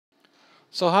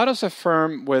So how does a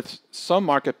firm with some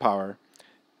market power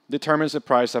determines the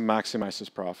price that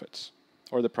maximizes profits,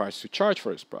 or the price to charge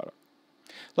for its product?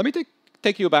 Let me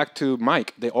take you back to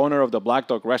Mike, the owner of the Black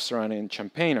Dog restaurant in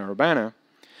Champaign, Urbana.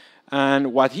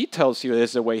 And what he tells you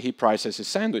is the way he prices his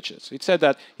sandwiches. He said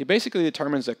that he basically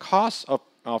determines the cost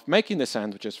of making the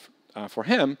sandwiches for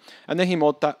him, and then he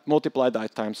multiplied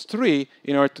that times 3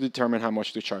 in order to determine how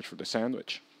much to charge for the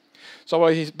sandwich. So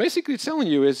what he's basically telling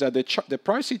you is that the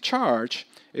price he charged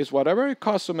is whatever it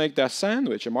costs to make that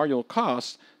sandwich, a marginal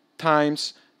cost,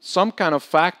 times some kind of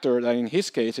factor that in his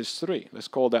case is 3. Let's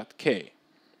call that K.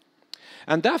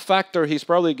 And that factor he's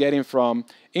probably getting from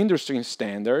industry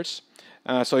standards.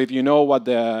 So if you know what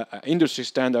the industry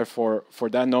standard for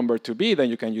that number to be, then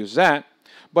you can use that.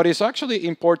 But it's actually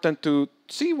important to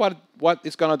see what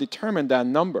is going to determine that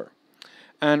number.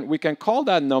 And we can call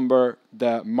that number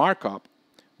the markup,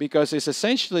 because it's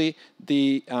essentially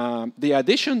the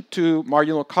addition to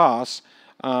marginal cost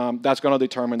that's going to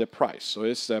determine the price. So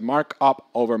it's the markup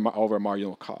over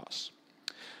marginal cost.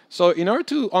 So in order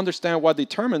to understand what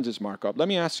determines this markup, let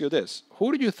me ask you this.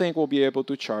 Who do you think will be able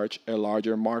to charge a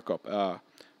larger markup? A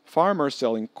farmer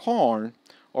selling corn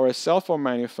or a cell phone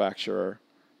manufacturer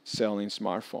selling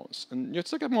smartphones? And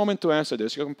just take a moment to answer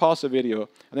this. You can pause the video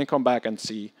and then come back and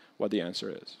see what the answer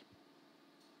is.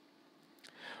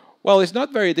 Well, it's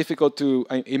not very difficult to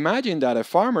imagine that a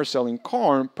farmer selling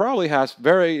corn probably has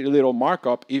very little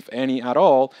markup, if any at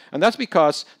all, and that's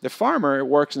because the farmer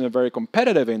works in a very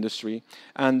competitive industry,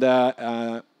 and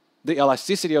the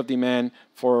elasticity of demand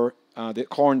for the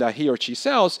corn that he or she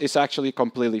sells is actually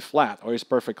completely flat, or is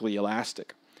perfectly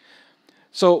elastic.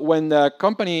 So when the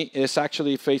company is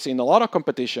actually facing a lot of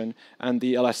competition and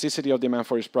the elasticity of demand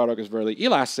for its product is very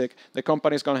elastic, the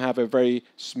company is going to have a very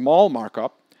small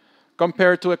markup,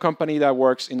 compared to a company that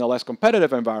works in a less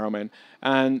competitive environment,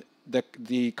 and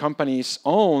the company's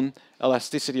own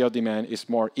elasticity of demand is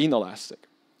more inelastic.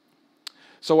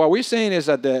 So what we're saying is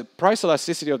that the price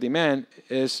elasticity of demand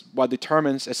is what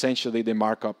determines essentially the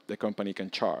markup the company can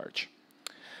charge.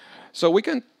 So we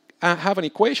can have an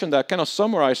equation that kind of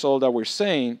summarizes all that we're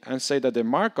saying and say that the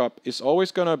markup is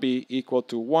always going to be equal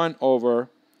to 1 over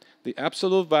the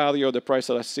absolute value of the price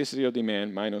elasticity of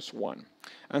demand minus 1.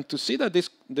 And to see that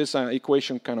this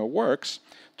equation kind of works,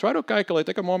 try to calculate,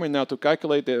 take a moment now to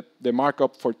calculate the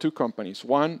markup for two companies.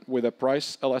 One with a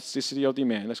price elasticity of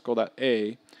demand, let's call that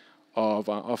A,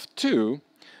 of 2,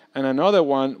 and another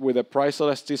one with a price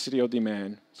elasticity of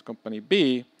demand, it's company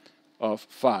B, of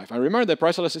 5. And remember, the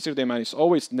price elasticity of demand is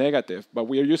always negative, but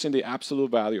we are using the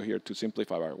absolute value here to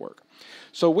simplify our work.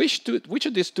 So which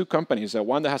of these two companies, the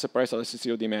one that has a price elasticity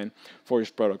of demand for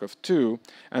its product of 2,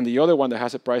 and the other one that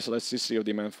has a price elasticity of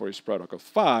demand for its product of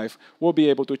 5, will be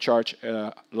able to charge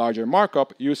a larger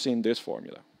markup using this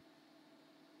formula?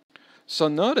 So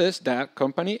notice that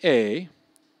company A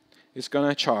is going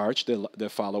to charge the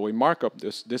following markup.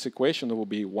 This equation will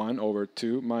be 1 over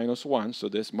 2 minus 1. So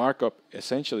this markup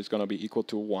essentially is going to be equal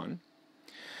to 1.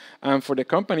 And for the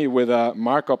company with a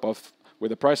markup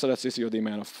with a price elasticity of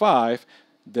demand of 5,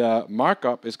 the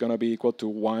markup is going to be equal to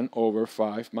 1 over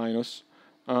 5 minus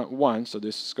 1. So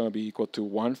this is going to be equal to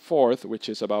 1/4, which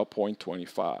is about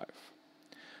 0.25.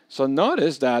 So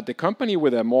notice that the company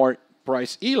with a more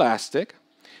price elastic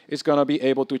is going to be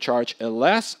able to charge a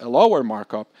lower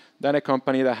markup than a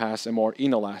company that has a more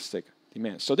inelastic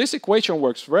demand. So this equation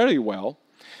works very well,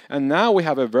 and now we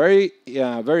have a very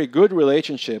good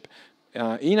relationship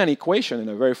in an equation in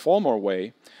a very formal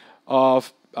way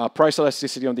of price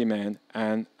elasticity on demand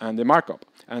and the markup.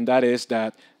 And that is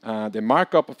that the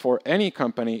markup for any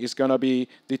company is going to be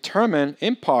determined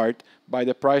in part by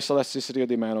the price elasticity of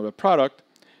demand of a product,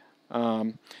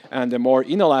 and the more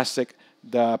inelastic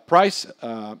the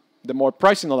more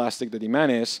price inelastic the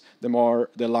demand is, the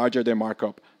larger the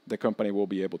markup the company will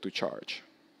be able to charge.